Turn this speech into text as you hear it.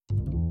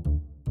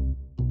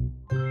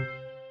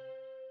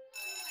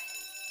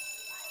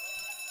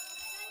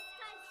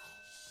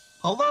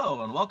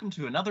Hello, and welcome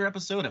to another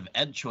episode of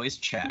EdChoice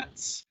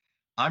Chats.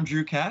 I'm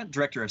Drew Catt,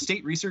 Director of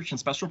State Research and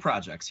Special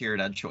Projects here at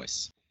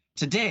EdChoice.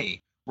 Today,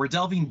 we're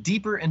delving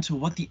deeper into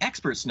what the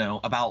experts know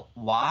about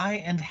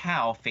why and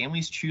how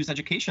families choose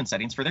education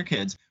settings for their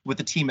kids with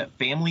the team at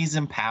Families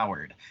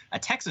Empowered, a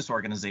Texas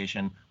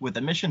organization with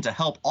a mission to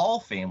help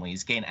all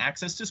families gain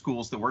access to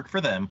schools that work for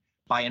them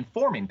by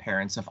informing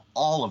parents of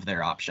all of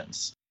their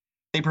options.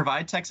 They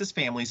provide Texas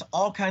families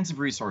all kinds of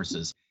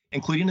resources,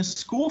 including a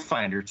school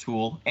finder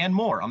tool and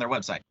more on their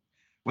website.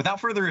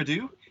 Without further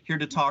ado, here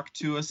to talk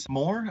to us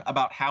more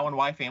about how and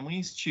why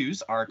families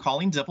choose are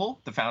Colleen Dipple,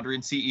 the founder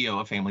and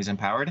CEO of Families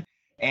Empowered,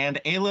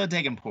 and Ayla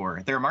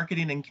Dagenpour, their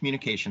marketing and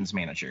communications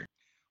manager.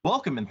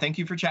 Welcome and thank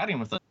you for chatting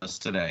with us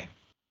today.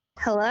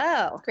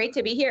 Hello, great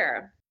to be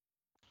here.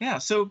 Yeah,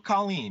 so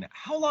Colleen,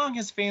 how long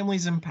has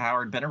Families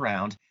Empowered been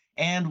around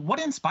and what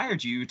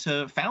inspired you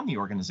to found the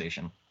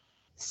organization?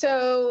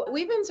 So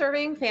we've been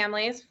serving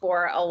families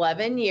for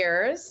 11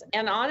 years.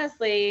 And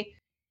honestly,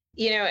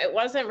 it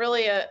wasn't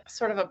really a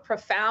sort of a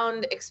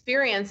profound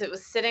experience. It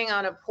was sitting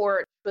on a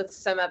porch with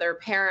some other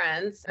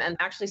parents and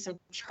actually some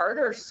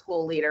charter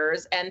school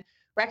leaders and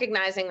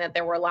recognizing that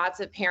there were lots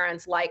of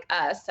parents like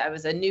us. I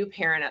was a new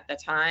parent at the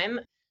time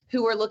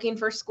who were looking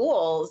for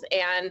schools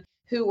and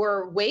who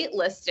were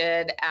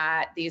waitlisted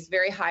at these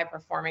very high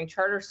performing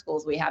charter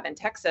schools we have in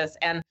Texas.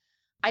 And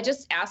I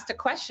just asked a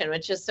question,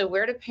 which is, so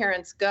where do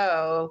parents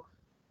go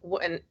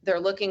when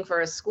they're looking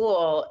for a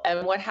school,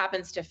 and what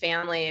happens to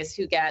families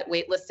who get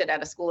waitlisted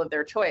at a school of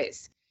their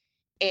choice?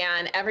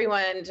 And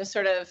everyone just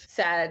sort of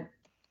said,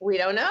 we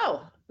don't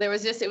know. It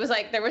was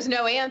like there was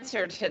no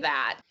answer to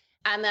that.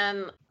 And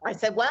then I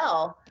said,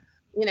 well,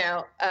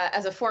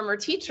 as a former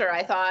teacher,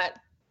 I thought,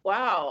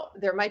 wow,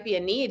 there might be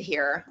a need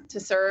here to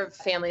serve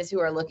families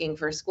who are looking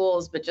for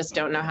schools, but just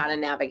don't know how to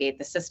navigate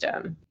the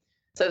system.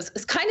 So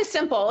it's kind of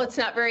simple. It's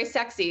not very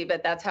sexy,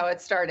 but that's how it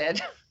started.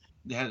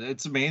 Yeah,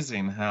 it's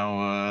amazing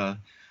how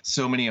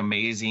so many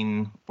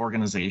amazing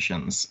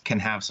organizations can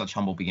have such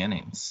humble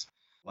beginnings,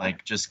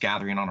 like just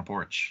gathering on a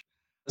porch.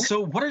 So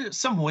what are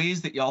some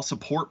ways that y'all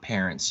support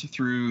parents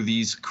through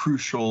these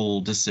crucial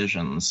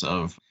decisions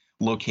of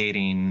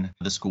locating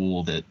the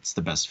school that's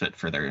the best fit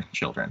for their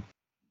children?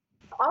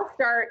 I'll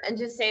start and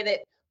just say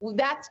that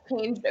that's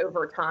changed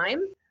over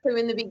time. So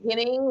in the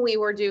beginning, we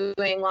were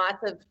doing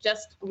lots of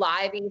just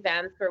live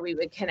events where we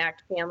would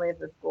connect families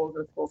with schools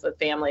and schools with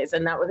families.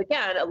 And that was,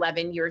 again,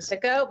 11 years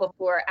ago,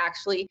 before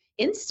actually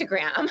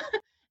Instagram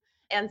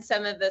and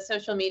some of the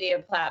social media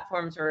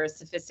platforms were as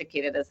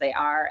sophisticated as they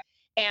are.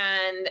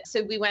 And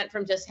so we went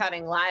from just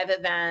having live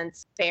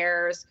events,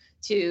 fairs,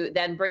 to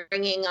then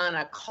bringing on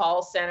a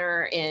call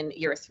center in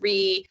year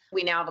 3.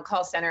 We now have a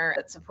call center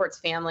that supports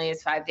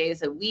families 5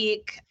 days a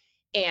week.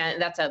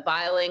 And that's a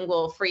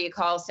bilingual free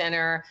call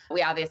center.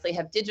 We obviously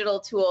have digital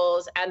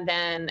tools. And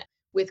then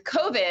with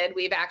COVID,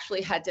 we've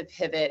actually had to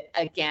pivot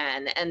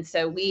again. And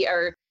so we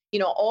are,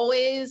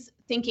 always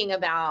thinking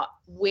about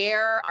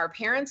where our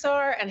parents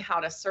are and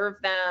how to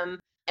serve them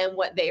and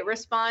what they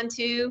respond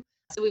to.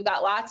 So we've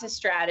got lots of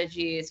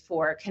strategies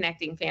for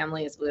connecting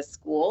families with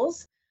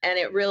schools. And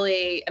it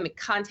really,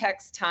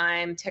 context,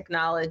 time,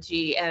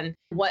 technology, and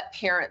what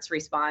parents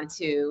respond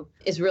to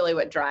is really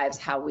what drives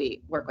how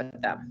we work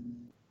with them.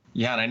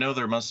 Yeah, and I know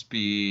there must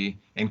be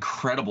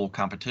incredible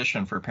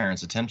competition for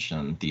parents'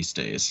 attention these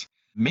days.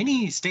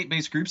 Many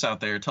state-based groups out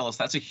there tell us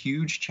that's a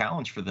huge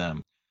challenge for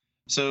them.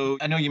 So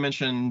I know you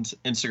mentioned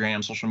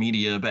Instagram, social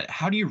media, but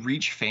how do you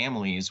reach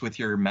families with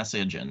your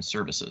message and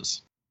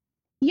services?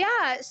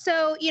 Yeah.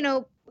 So,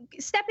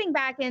 stepping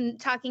back and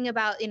talking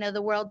about,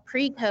 the world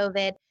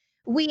pre-COVID,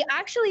 we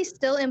actually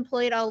still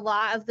employed a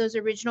lot of those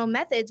original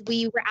methods.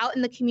 We were out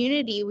in the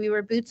community. We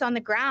were boots on the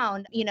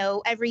ground,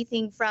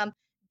 everything from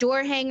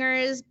door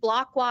hangers,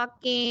 block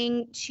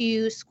walking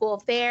to school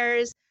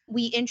fairs.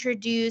 We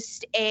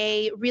introduced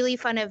a really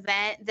fun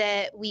event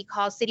that we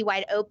call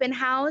Citywide Open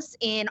House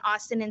in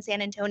Austin and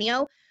San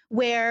Antonio,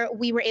 where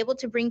we were able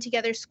to bring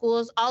together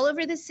schools all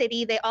over the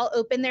city. They all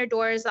opened their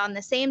doors on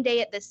the same day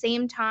at the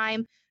same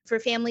time for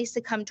families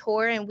to come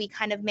tour, and we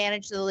kind of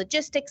managed the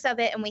logistics of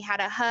it, and we had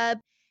a hub.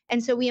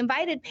 And so we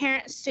invited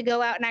parents to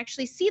go out and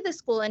actually see the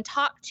school and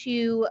talk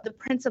to the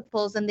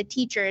principals and the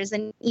teachers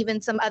and even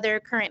some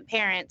other current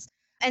parents.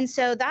 And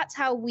so that's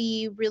how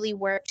we really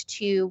worked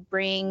to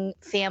bring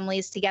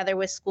families together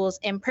with schools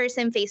in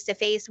person, face to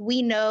face.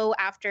 We know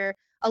after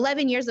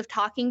 11 years of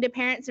talking to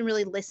parents and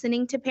really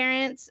listening to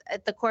parents,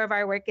 at the core of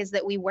our work is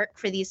that we work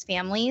for these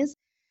families.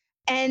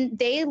 And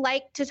they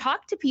like to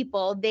talk to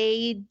people.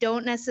 They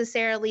don't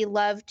necessarily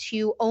love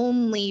to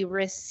only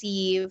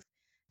receive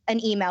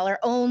an email or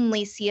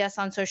only see us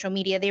on social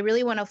media. They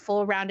really want a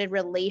full-rounded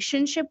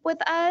relationship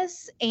with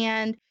us.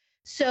 And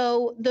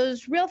so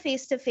those real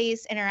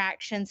face-to-face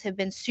interactions have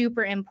been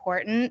super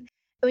important.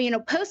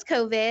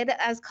 Post-COVID,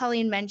 as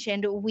Colleen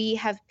mentioned, we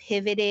have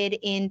pivoted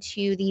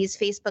into these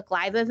Facebook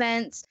Live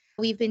events.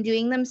 We've been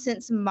doing them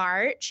since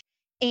March,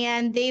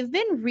 and they've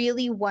been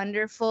really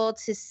wonderful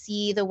to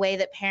see the way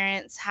that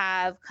parents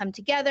have come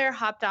together,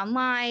 hopped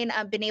online,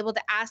 been able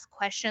to ask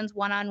questions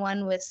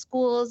one-on-one with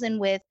schools and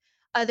with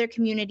other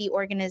community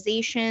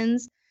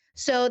organizations.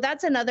 So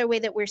that's another way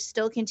that we're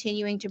still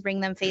continuing to bring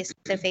them face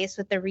to face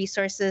with the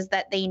resources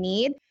that they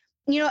need.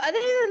 Other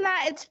than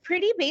that, it's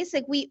pretty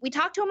basic. We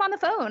talk to them on the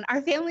phone.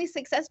 Our family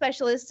success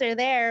specialists are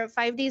there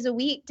 5 days a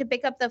week to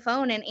pick up the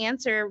phone and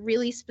answer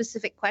really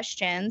specific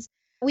questions.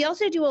 We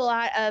also do a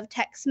lot of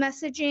text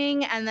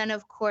messaging, and then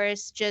of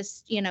course,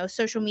 just,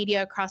 social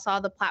media across all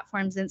the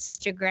platforms,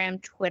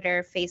 Instagram,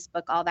 Twitter,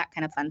 Facebook, all that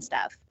kind of fun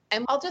stuff.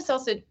 And I'll just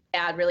also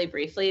add really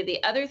briefly,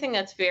 the other thing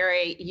that's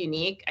very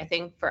unique, I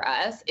think, for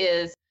us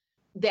is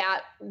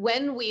that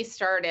when we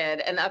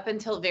started and up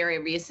until very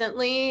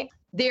recently,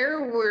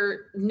 there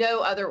were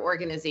no other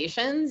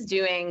organizations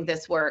doing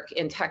this work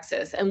in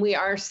Texas. And we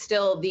are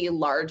still the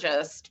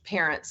largest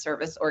parent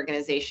service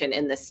organization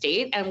in the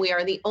state. And we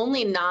are the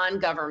only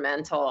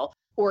non-governmental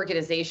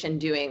organization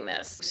doing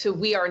this. So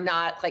we are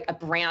not like a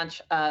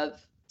branch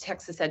of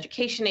Texas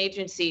Education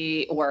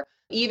Agency or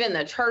even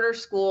the Charter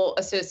School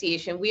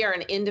Association. We are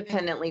an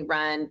independently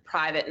run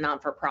private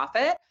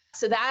non-for-profit.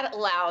 So that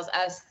allows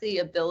us the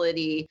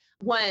ability,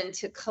 one,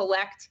 to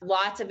collect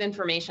lots of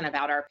information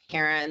about our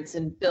parents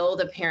and build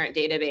a parent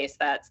database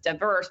that's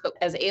diverse. But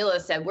as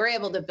Ayla said, we're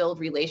able to build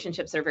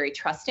relationships that are very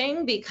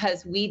trusting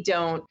because we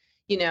don't,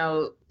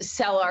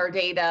 sell our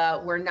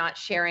data. We're not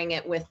sharing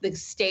it with the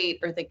state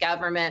or the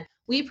government.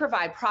 We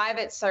provide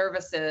private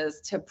services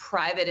to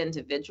private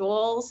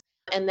individuals,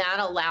 and that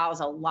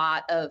allows a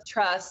lot of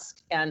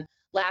trust and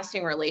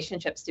lasting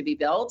relationships to be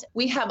built.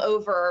 We have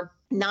over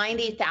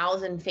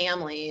 90,000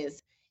 families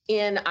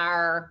in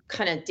our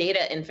kind of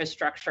data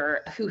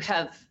infrastructure who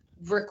have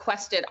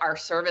requested our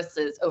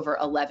services over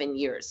 11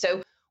 years.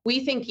 So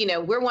we think,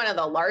 we're one of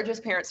the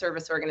largest parent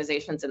service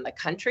organizations in the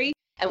country,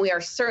 and we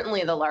are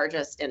certainly the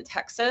largest in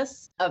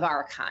Texas of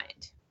our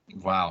kind.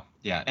 Wow.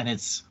 Yeah. And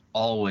it's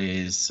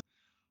always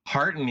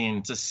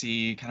heartening to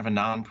see kind of a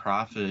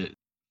nonprofit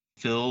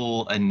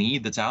fill a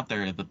need that's out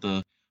there that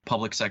the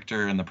public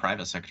sector and the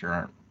private sector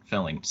aren't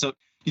filling. So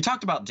you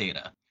talked about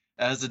data.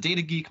 As a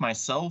data geek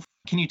myself,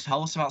 can you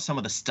tell us about some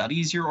of the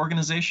studies your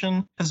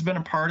organization has been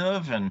a part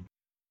of, and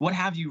what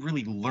have you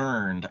really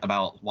learned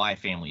about why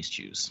families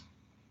choose?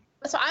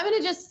 So I'm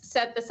going to just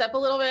set this up a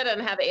little bit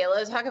and have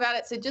Ayla talk about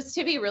it. So just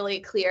to be really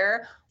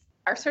clear,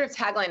 our sort of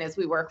tagline is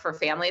we work for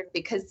families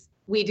because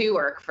we do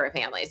work for a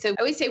family. So I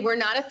always say we're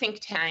not a think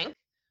tank.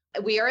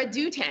 We are a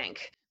do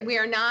tank. We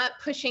are not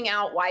pushing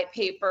out white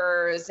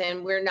papers,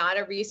 and we're not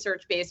a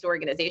research-based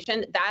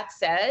organization. That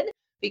said,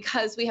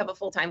 because we have a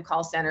full-time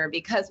call center,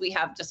 because we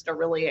have just a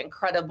really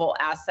incredible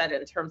asset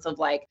in terms of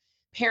like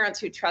parents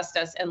who trust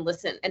us and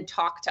listen and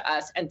talk to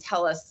us and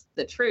tell us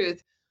the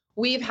truth,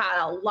 we've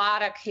had a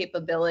lot of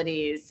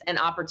capabilities and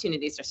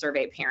opportunities to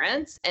survey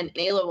parents. And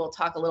Ayla will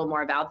talk a little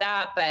more about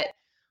that, but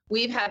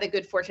we've had the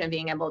good fortune of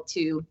being able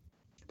to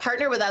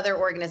partner with other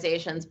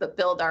organizations, but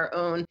build our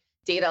own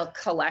data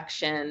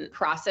collection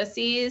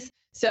processes.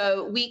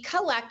 So we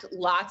collect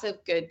lots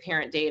of good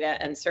parent data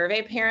and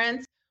survey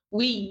parents.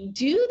 We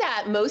do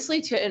that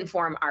mostly to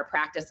inform our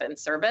practice and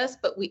service,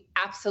 but we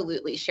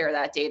absolutely share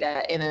that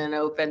data in an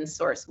open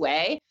source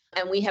way.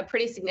 And we have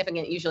pretty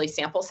significant, usually,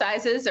 sample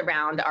sizes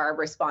around our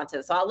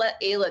responses. So I'll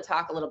let Ayla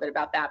talk a little bit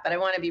about that, but I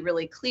want to be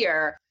really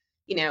clear,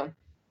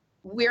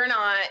 we're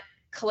not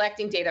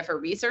collecting data for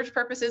research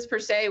purposes per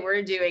se.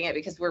 We're doing it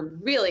because we're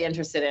really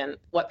interested in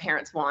what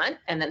parents want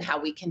and then how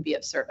we can be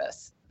of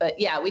service. But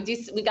yeah, we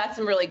got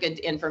some really good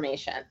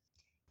information.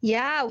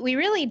 Yeah, we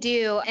really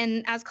do.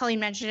 And as Colleen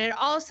mentioned, it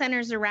all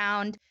centers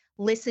around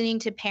listening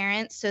to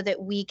parents so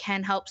that we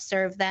can help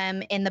serve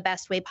them in the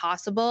best way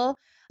possible.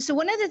 So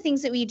one of the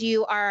things that we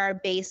do are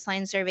our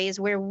baseline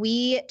surveys, where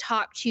we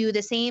talk to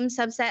the same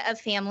subset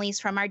of families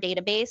from our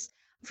database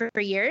for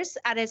years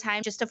at a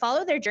time, just to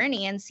follow their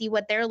journey and see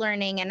what they're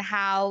learning and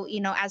how,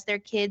 as their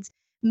kids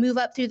move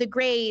up through the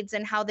grades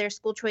and how their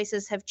school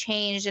choices have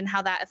changed and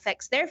how that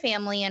affects their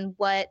family and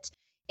what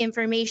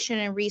information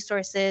and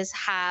resources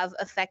have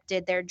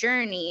affected their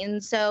journey.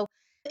 And so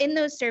in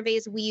those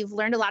surveys, we've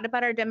learned a lot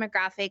about our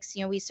demographics.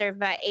 We serve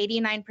about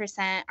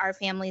 89% are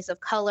families of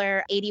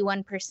color,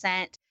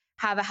 81%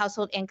 have a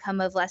household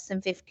income of less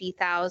than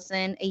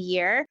 $50,000 a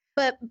year.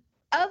 But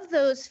of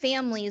those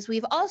families,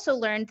 we've also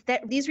learned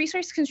that these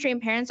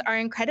resource-constrained parents are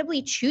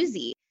incredibly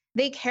choosy.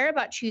 They care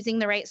about choosing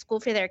the right school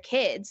for their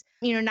kids.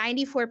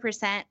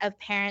 94% of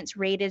parents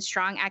rated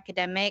strong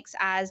academics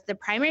as the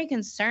primary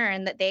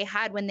concern that they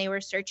had when they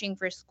were searching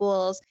for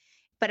schools.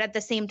 But at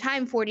the same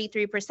time,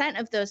 43%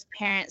 of those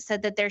parents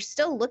said that they're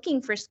still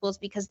looking for schools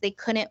because they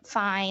couldn't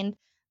find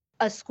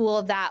a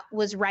school that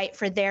was right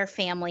for their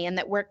family and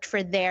that worked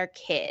for their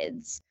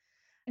kids.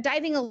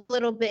 Diving a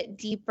little bit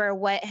deeper,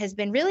 what has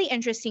been really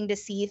interesting to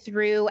see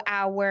through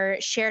our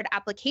shared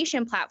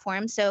application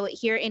platform. So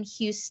here in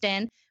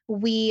Houston,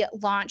 we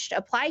launched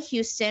Apply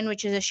Houston,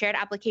 which is a shared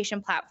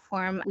application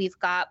platform. We've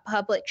got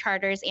public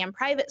charters and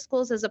private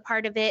schools as a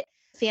part of it.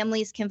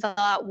 Families can fill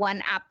out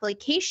one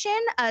application,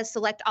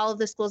 select all of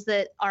the schools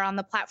that are on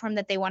the platform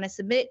that they want to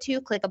submit it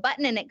to, click a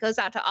button, and it goes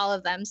out to all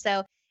of them.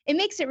 So it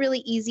makes it really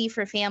easy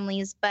for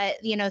families. But,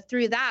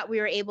 through that, we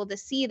were able to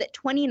see that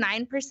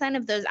 29%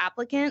 of those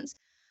applicants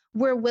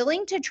were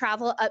willing to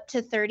travel up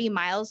to 30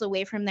 miles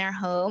away from their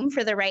home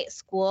for the right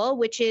school,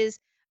 which is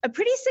a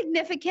pretty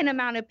significant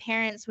amount of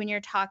parents when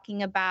you're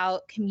talking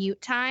about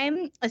commute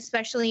time,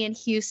 especially in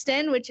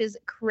Houston, which is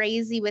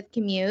crazy with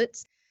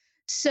commutes.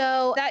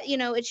 So that,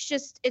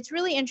 it's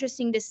really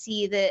interesting to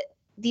see that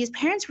these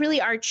parents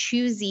really are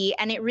choosy,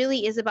 and it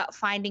really is about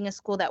finding a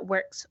school that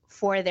works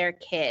for their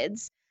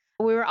kids.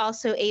 We were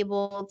also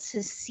able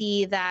to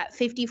see that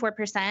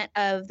 54%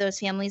 of those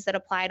families that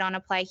applied on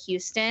Apply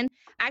Houston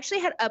actually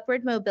had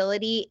upward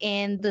mobility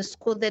in the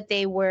school that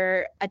they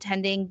were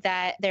attending,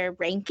 that they're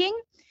ranking.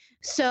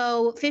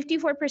 So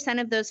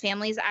 54% of those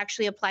families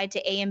actually applied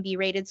to A and B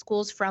rated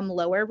schools from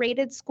lower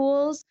rated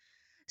schools.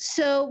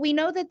 So we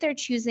know that they're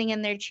choosing,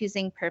 and they're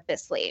choosing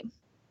purposely.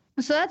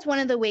 So that's one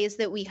of the ways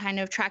that we kind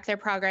of track their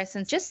progress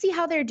and just see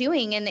how they're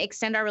doing and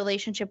extend our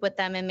relationship with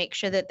them and make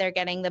sure that they're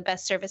getting the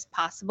best service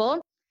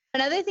possible.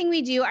 Another thing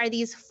we do are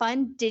these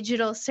fun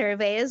digital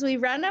surveys. We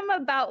run them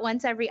about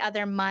once every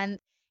other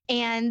month,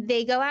 and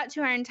they go out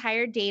to our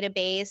entire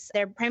database.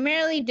 They're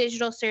primarily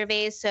digital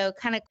surveys, so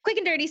kind of quick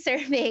and dirty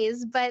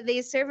surveys, but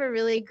they serve a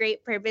really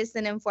great purpose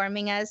in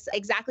informing us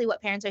exactly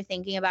what parents are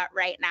thinking about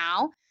right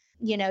now,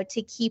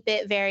 to keep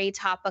it very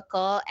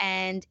topical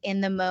and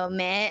in the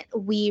moment.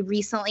 We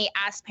recently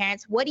asked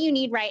parents, what do you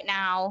need right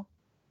now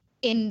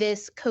in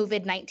this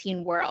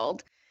COVID-19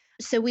 world?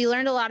 So we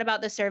learned a lot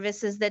about the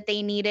services that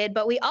they needed,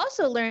 but we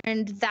also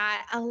learned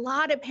that a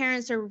lot of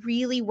parents are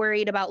really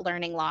worried about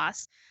learning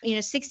loss.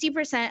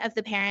 60% of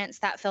the parents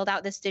that filled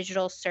out this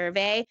digital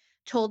survey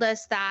told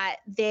us that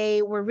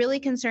they were really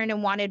concerned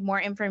and wanted more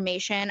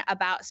information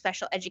about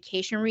special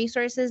education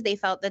resources. They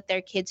felt that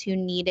their kids who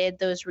needed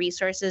those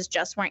resources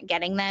just weren't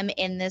getting them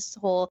in this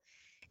whole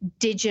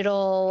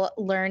digital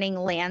learning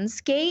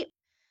landscape.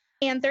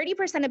 And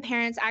 30% of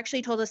parents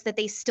actually told us that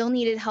they still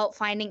needed help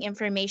finding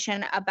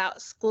information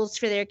about schools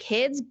for their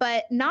kids,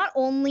 but not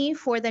only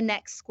for the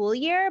next school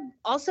year,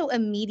 also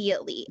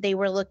immediately. They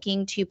were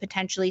looking to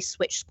potentially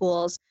switch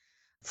schools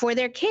for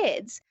their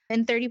kids.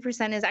 And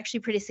 30% is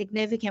actually pretty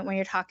significant when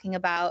you're talking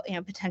about,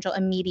 potential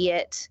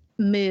immediate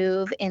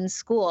move in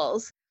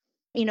schools.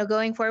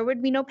 Going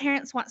forward, we know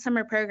parents want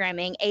summer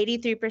programming.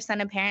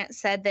 83% of parents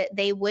said that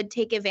they would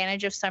take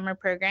advantage of summer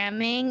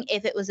programming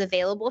if it was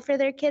available for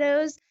their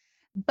kiddos,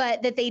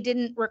 but that they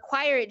didn't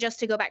require it just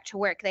to go back to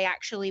work. They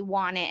actually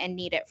want it and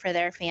need it for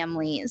their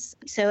families.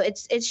 So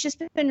it's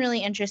just been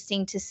really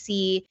interesting to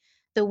see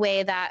the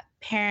way that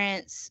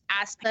parents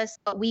ask us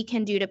what we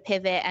can do to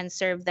pivot and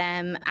serve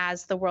them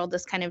as the world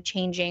is kind of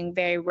changing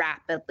very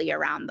rapidly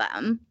around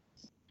them.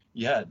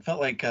 Yeah, it felt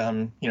like,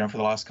 for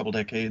the last couple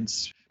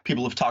decades,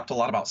 people have talked a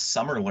lot about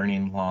summer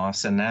learning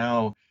loss, and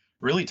now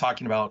really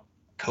talking about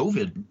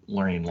COVID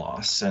learning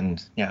loss.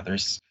 And yeah,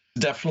 there's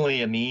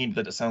definitely a need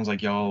that it sounds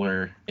like y'all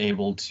are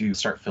able to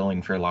start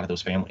filling for a lot of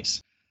those families.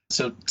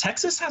 So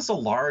Texas has a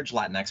large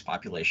Latinx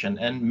population,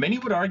 and many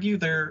would argue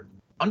they're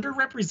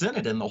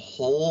underrepresented in the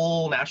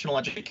whole national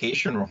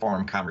education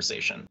reform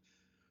conversation.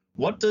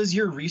 What does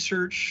your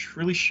research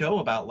really show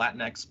about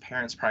Latinx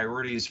parents'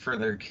 priorities for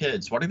their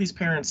kids? What are these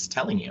parents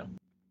telling you?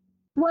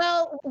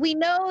 Well, we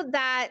know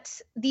that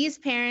these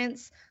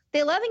parents,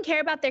 they love and care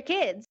about their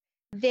kids.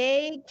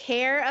 They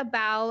care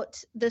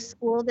about the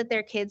school that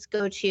their kids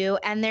go to,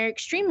 and they're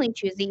extremely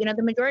choosy.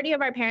 The majority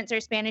of our parents are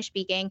Spanish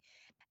speaking.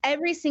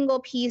 Every single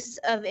piece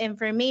of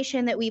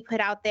information that we put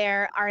out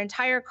there, our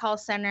entire call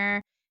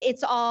center,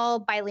 it's all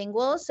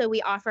bilingual. So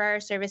we offer our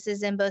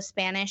services in both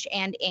Spanish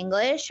and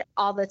English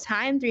all the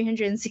time,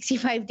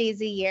 365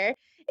 days a year.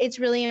 It's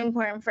really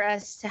important for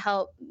us to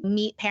help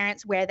meet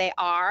parents where they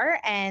are.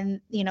 And,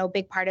 a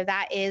big part of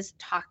that is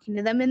talking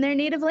to them in their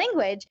native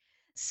language.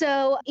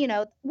 So,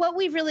 what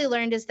we've really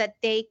learned is that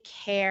they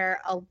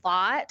care a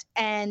lot,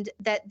 and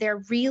that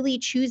they're really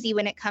choosy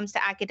when it comes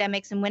to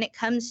academics and when it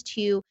comes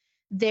to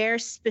their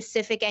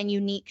specific and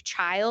unique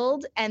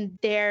child and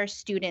their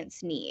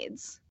students'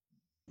 needs.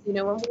 When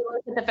we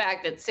look at the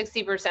fact that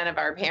 60% of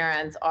our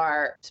parents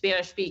are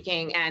Spanish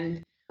speaking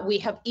and we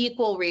have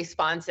equal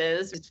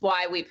responses, it's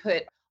why we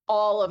put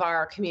all of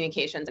our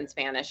communications in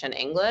Spanish and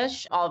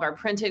English, all of our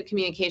printed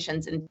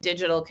communications and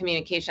digital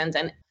communications.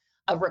 And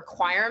a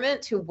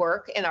requirement to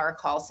work in our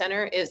call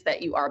center is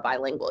that you are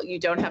bilingual. You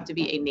don't have to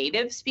be a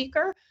native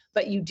speaker,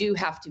 but you do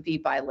have to be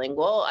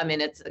bilingual. I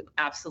mean, it's an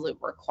absolute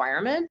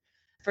requirement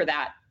for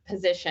that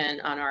position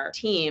on our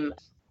team.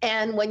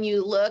 And when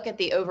you look at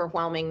the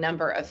overwhelming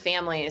number of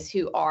families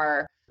who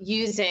are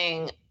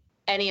using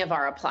any of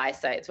our Apply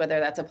sites,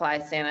 whether that's Apply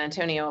San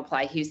Antonio,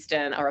 Apply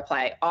Houston, or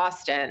Apply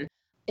Austin,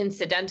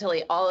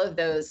 incidentally, all of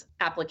those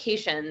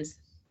applications,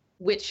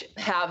 which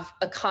have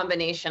a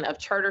combination of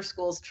charter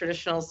schools,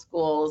 traditional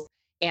schools,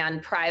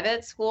 and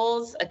private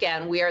schools.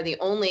 Again, we are the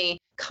only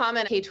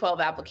common K-12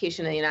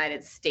 application in the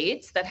United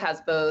States that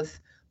has both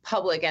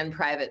public and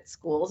private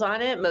schools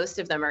on it. Most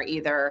of them are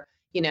either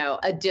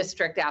a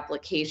district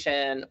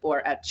application or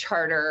a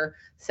charter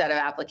set of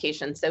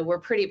applications. So we're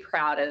pretty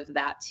proud of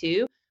that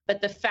too. But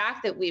the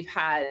fact that we've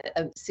had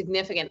a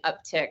significant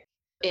uptick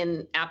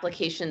in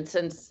applications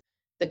since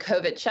the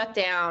COVID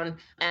shutdown.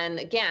 And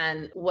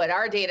again, what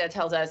our data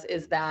tells us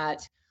is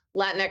that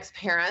Latinx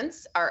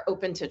parents are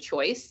open to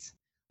choice.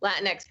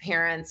 Latinx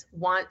parents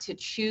want to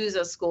choose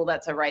a school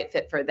that's a right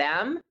fit for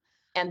them,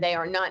 and they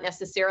are not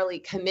necessarily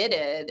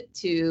committed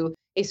to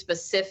a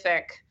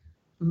specific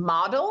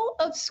model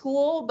of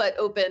school, but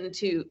open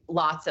to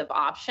lots of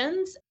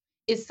options,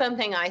 is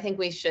something I think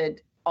we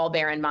should all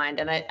bear in mind.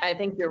 And I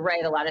think you're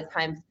right. A lot of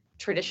times,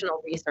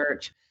 traditional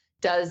research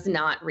does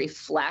not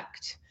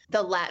reflect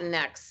the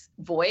Latinx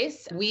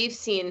voice. We've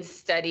seen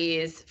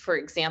studies, for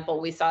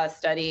example, we saw a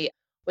study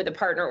with a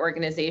partner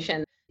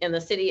organization in the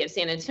city of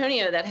San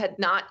Antonio that had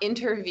not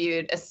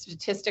interviewed a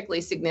statistically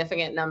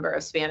significant number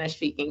of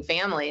Spanish-speaking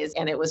families.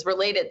 And it was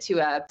related to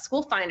a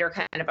school finder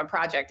kind of a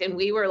project. And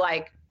we were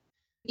like,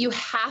 you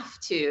have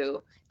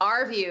to,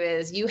 our view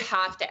is you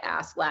have to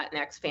ask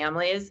Latinx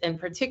families, and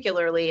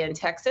particularly in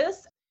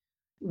Texas,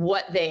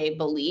 what they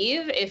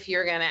believe if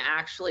you're going to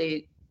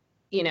actually,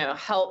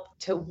 help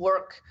to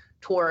work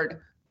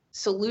toward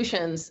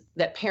solutions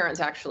that parents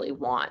actually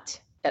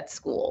want at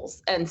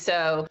schools. And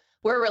so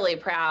we're really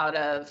proud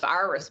of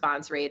our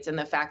response rates and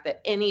the fact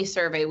that any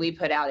survey we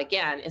put out,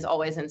 again, is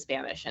always in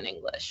Spanish and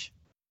English.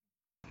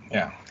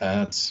 Yeah,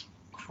 that's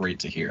great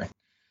to hear.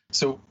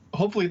 So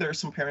hopefully there are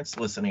some parents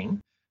listening.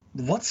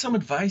 What's some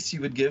advice you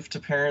would give to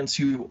parents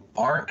who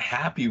aren't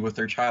happy with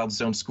their child's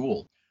zone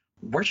school?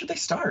 Where should they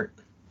start?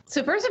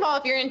 So first of all,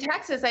 if you're in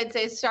Texas, I'd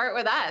say start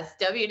with us,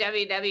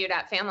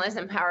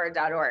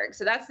 www.familiesempowered.org.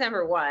 So that's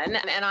number one.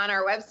 And on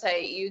our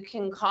website, you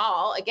can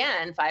call,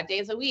 again, 5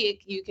 days a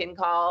week, you can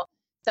call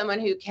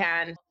someone who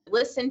can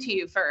listen to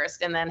you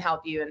first and then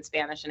help you in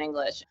Spanish and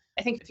English.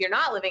 I think if you're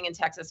not living in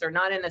Texas or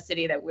not in a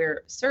city that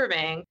we're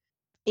serving,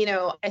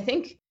 I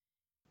think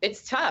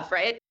it's tough,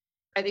 right?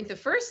 I think the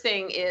first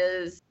thing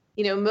is,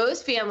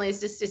 most families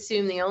just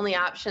assume the only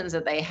options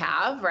that they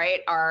have,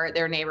 right, are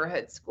their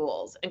neighborhood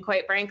schools. And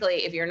quite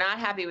frankly, if you're not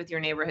happy with your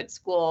neighborhood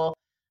school,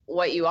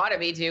 what you ought to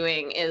be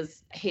doing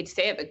is, I hate to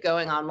say it, but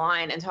going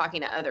online and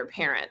talking to other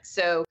parents.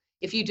 So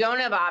if you don't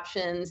have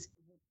options,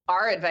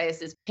 our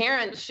advice is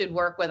parents should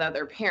work with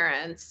other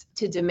parents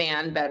to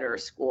demand better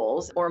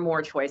schools or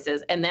more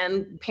choices. And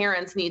then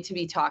parents need to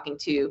be talking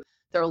to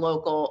their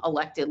local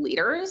elected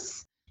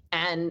leaders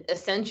and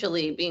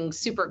essentially being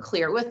super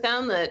clear with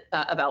them that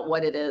about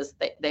what it is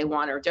that they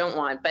want or don't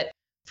want. But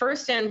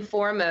first and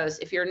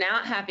foremost, if you're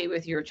not happy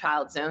with your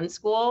child's zone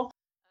school,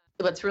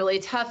 what's really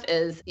tough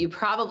is you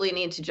probably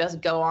need to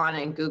just go on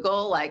and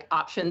Google like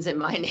options in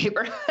my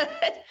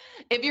neighborhood.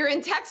 If you're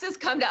in Texas,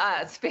 come to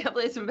us,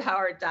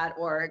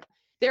 familiesempowered.org.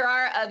 There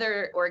are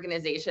other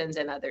organizations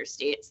in other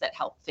states that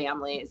help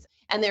families,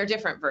 and there are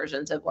different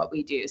versions of what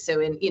we do. So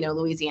in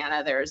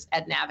Louisiana, there's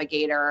Ed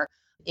Navigator.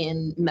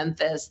 In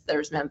Memphis,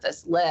 there's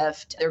Memphis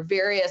Lift. There are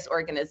various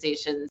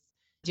organizations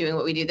doing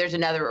what we do. There's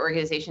another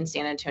organization,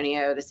 San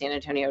Antonio, the San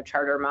Antonio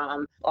Charter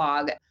Mom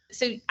blog.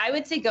 So I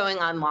would say going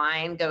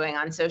online, going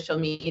on social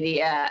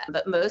media,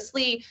 but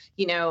mostly,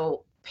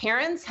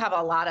 parents have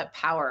a lot of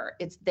power.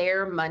 It's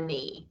their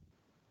money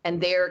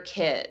and their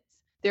kids.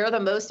 They're the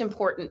most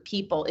important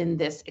people in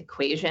this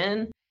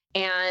equation.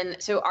 And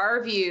so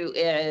our view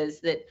is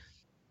that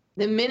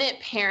the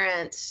minute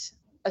parents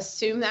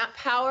assume that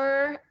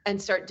power and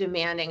start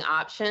demanding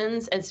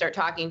options and start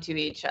talking to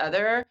each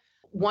other,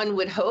 one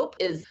would hope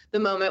is the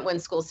moment when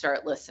schools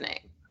start listening.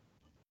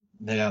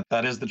 Yeah,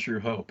 that is the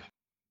true hope.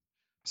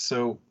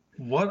 So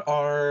what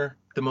are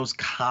the most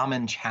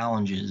common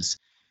challenges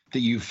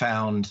that you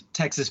found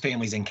Texas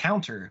families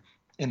encounter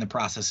in the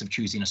process of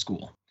choosing a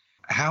school?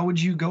 How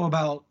would you go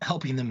about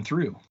helping them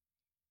through?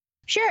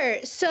 Sure.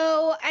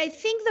 So I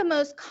think the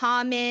most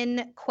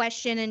common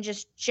question and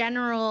just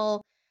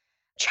general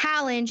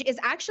challenge is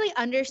actually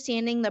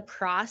understanding the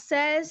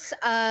process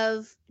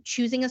of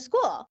choosing a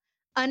school,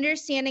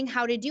 understanding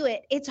how to do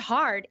it. It's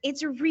hard.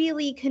 It's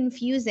really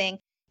confusing.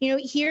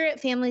 Here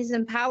at Families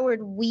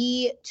Empowered,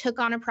 we took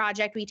on a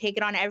project, we take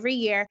it on every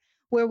year,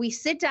 where we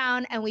sit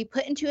down and we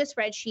put into a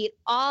spreadsheet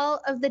all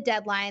of the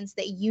deadlines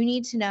that you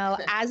need to know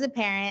as a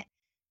parent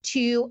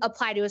to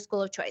apply to a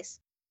school of choice.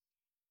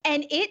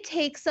 And it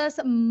takes us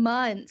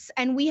months.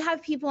 And we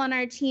have people on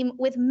our team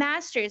with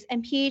masters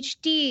and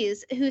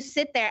PhDs who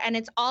sit there and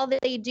it's all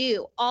that they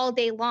do all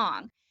day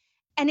long.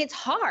 And it's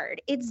hard.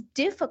 It's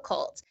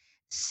difficult.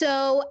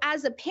 So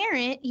as a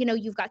parent,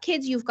 you've got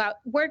kids, you've got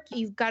work,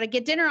 you've got to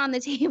get dinner on the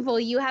table,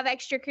 you have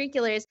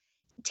extracurriculars.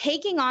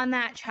 Taking on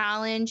that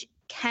challenge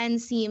can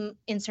seem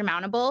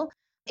insurmountable.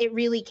 It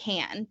really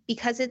can,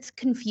 because it's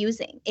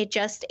confusing. It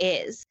just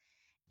is.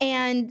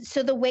 And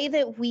so the way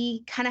that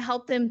we kind of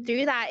help them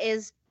through that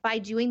is by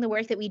doing the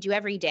work that we do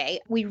every day.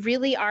 We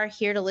really are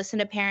here to listen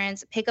to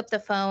parents, pick up the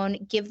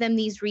phone, give them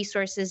these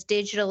resources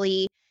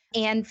digitally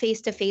and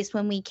face-to-face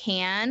when we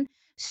can,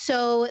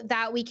 so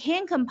that we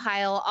can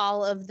compile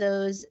all of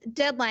those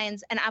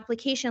deadlines and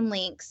application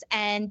links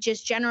and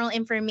just general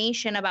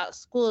information about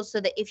schools,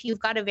 so that if you've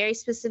got a very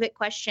specific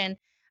question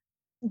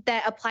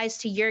that applies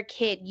to your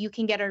kid, you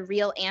can get a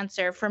real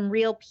answer from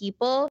real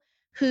people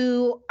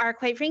who are,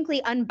 quite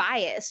frankly,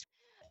 unbiased.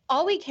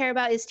 all we care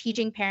about is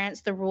teaching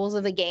parents the rules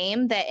of the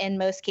game that in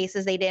most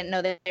cases they didn't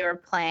know that they were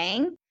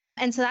playing.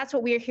 And so that's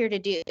what we're here to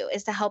do,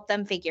 is to help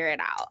them figure it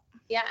out.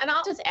 Yeah, and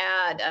I'll just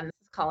add, this is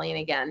Colleen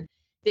again,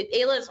 that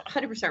Ayla is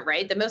 100%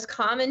 right. The most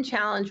common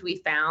challenge we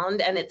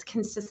found, and it's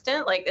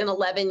consistent, like in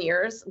 11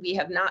 years, we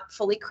have not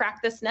fully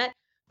cracked this nut,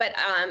 but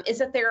is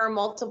that there are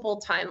multiple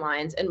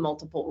timelines and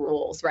multiple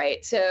rules,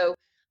 right? So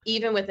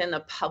even within the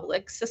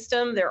public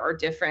system, there are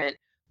different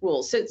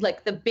rules. So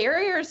like the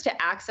barriers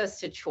to access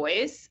to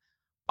choice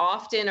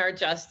often are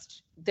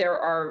just, there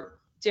are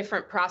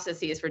different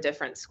processes for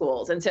different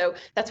schools. And so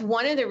that's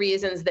one of the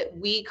reasons that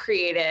we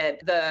created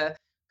the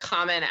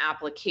common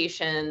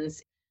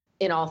applications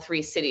in all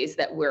 3 cities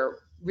that we're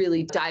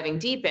really diving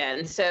deep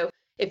in. So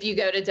if you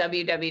go to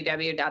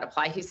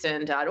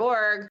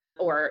www.applyhouston.org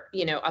or,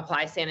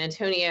 apply San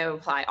Antonio,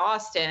 apply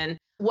Austin,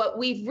 what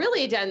we've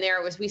really done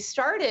there was we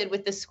started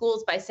with the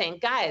schools by saying,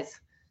 guys,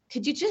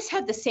 could you just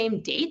have the same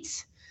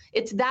dates?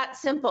 It's that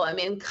simple. I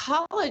mean,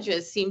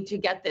 colleges seem to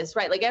get this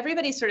right. Like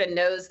everybody sort of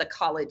knows the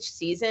college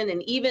season.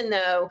 And even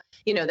though,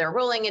 they're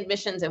rolling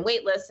admissions and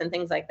wait lists and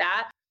things like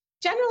that,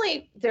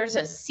 generally there's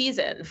a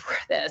season for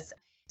this.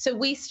 So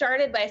we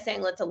started by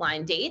saying, let's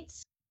align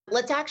dates.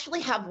 Let's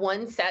actually have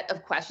one set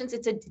of questions.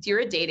 You're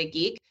a data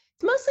geek.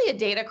 It's mostly a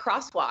data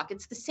crosswalk.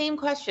 It's the same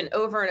question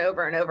over and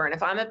over and over. And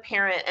if I'm a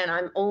parent and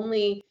I'm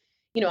only,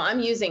 I'm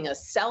using a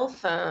cell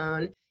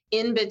phone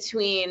in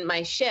between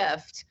my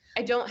shift,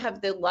 I don't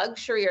have the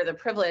luxury or the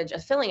privilege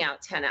of filling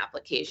out 10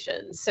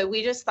 applications. So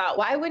we just thought,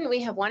 why wouldn't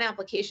we have one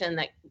application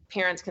that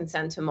parents can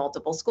send to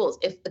multiple schools?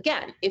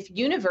 If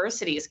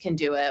universities can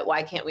do it,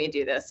 why can't we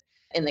do this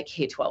in the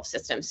K-12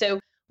 system?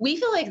 So we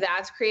feel like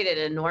that's created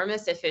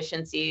enormous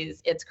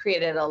efficiencies. It's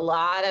created a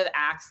lot of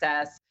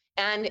access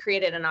and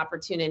created an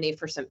opportunity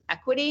for some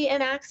equity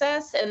in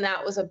access. And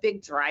that was a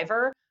big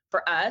driver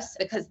for us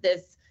because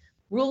this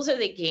rules of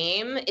the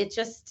game,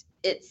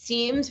 it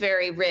seems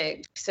very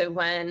rigged. So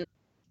when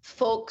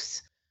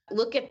folks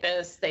look at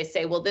this, they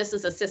say, well, this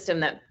is a system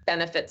that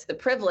benefits the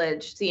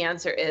privileged. The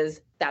answer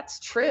is that's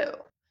true,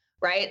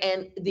 right?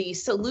 And the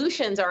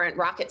solutions aren't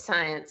rocket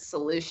science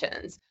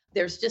solutions.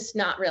 There's just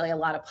not really a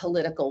lot of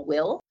political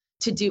will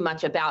to do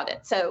much about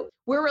it. So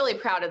we're really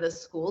proud of the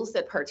schools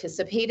that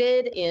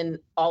participated in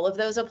all of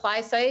those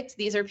apply sites.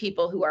 These are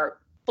people who are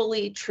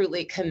fully,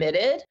 truly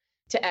committed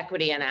to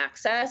equity and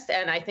access.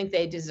 And I think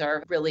they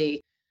deserve really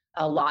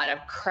a lot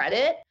of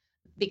credit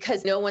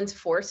because no one's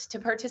forced to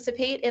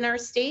participate in our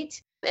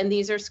state. And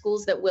these are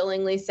schools that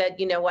willingly said,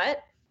 you know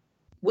what,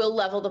 we'll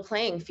level the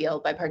playing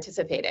field by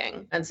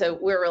participating. And so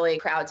we're really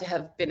proud to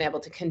have been able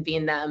to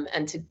convene them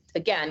and to,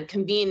 again,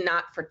 convene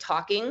not for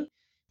talking,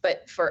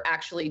 but for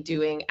actually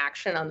doing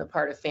action on the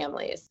part of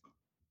families.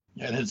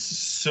 Yeah, and it's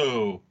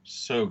so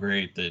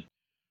great that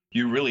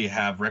you really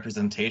have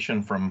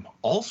representation from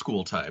all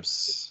school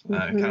types,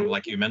 kind of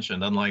like you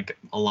mentioned, unlike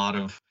a lot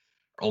of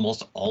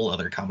almost all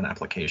other common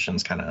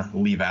applications kind of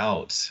leave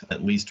out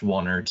at least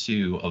one or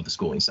two of the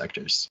schooling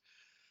sectors.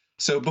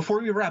 So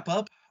before we wrap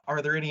up,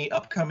 are there any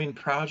upcoming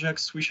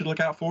projects we should look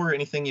out for?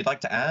 Anything you'd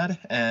like to add?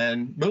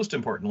 And most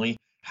importantly,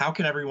 how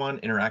can everyone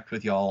interact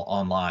with y'all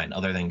online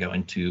other than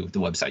going to the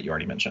website you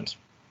already mentioned?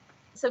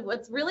 So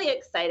what's really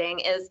exciting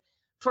is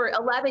for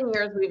 11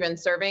 years, we've been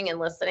serving and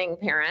listening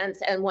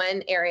parents. And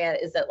one area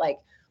is that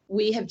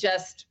we have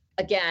just,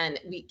 again,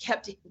 we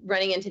kept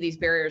running into these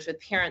barriers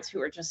with parents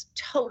who are just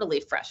totally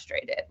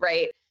frustrated,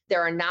 right?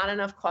 There are not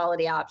enough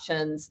quality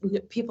options.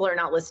 People are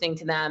not listening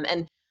to them.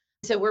 And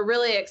so we're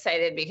really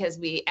excited because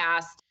we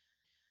asked,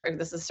 or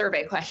this is a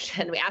survey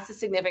question, we asked a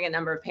significant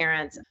number of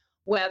parents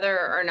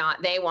whether or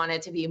not they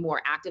wanted to be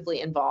more actively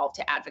involved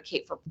to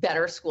advocate for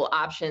better school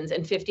options.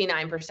 And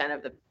 59%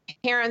 of the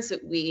parents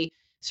that we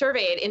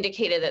surveyed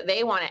indicated that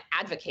they want to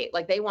advocate,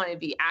 they want to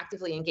be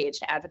actively engaged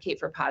to advocate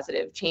for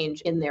positive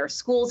change in their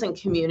schools and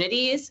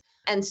communities.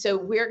 And so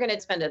we're going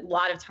to spend a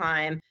lot of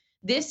time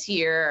this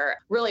year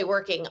really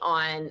working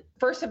on,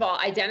 first of all,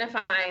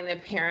 identifying the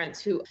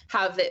parents who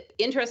have the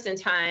interest and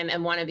time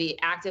and want to be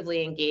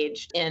actively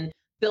engaged in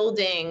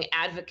building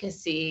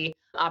advocacy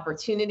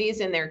opportunities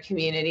in their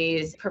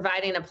communities,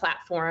 providing a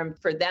platform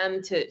for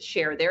them to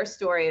share their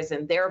stories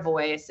and their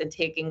voice and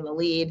taking the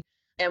lead.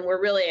 And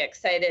we're really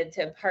excited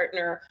to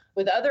partner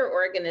with other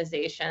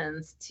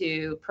organizations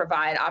to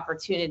provide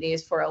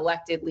opportunities for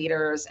elected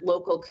leaders,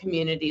 local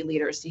community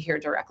leaders to hear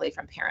directly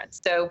from parents.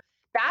 So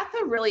that's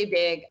a really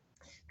big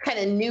kind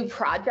of new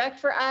project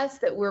for us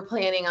that we're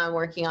planning on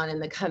working on in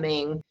the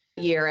coming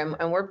year.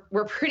 And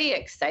we're pretty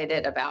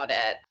excited about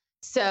it.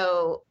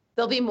 So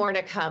there'll be more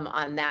to come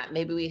on that.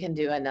 Maybe we can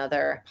do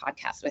another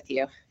podcast with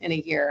you in a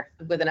year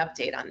with an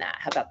update on that.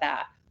 How about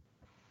that?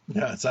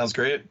 Yeah, it sounds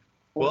great.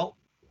 Well,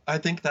 I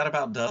think that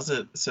about does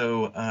it.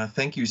 So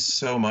thank you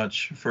so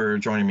much for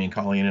joining me,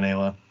 Colleen and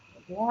Ayla.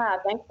 Yeah,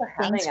 thanks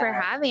for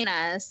having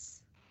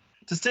us.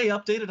 To stay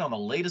updated on the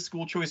latest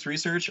school choice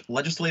research,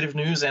 legislative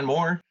news, and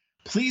more,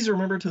 please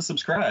remember to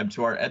subscribe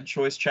to our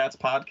EdChoice Chats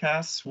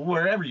podcasts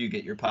wherever you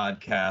get your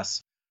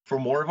podcasts for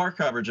more of our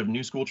coverage of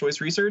new school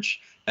choice research,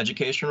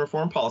 education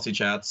reform policy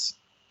chats,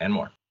 and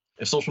more.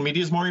 If social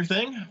media is more your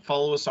thing,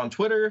 follow us on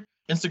Twitter,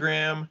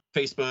 Instagram,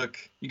 Facebook.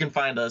 You can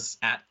find us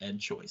at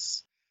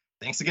EdChoice.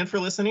 Thanks again for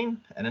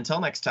listening, and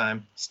until next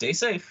time, stay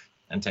safe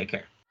and take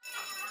care.